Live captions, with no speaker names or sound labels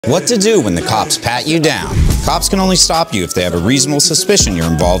What to do when the cops pat you down. Cops can only stop you if they have a reasonable suspicion you're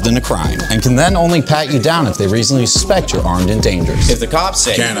involved in a crime, and can then only pat you down if they reasonably suspect you're armed and dangerous. If the cops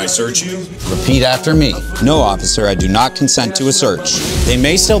say, "Can I search you?" repeat after me. No, officer, I do not consent to a search. They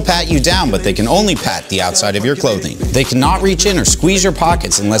may still pat you down, but they can only pat the outside of your clothing. They cannot reach in or squeeze your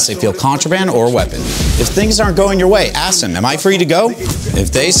pockets unless they feel contraband or a weapon. If things aren't going your way, ask them, am I free to go?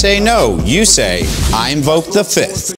 If they say no, you say, I invoke the fifth.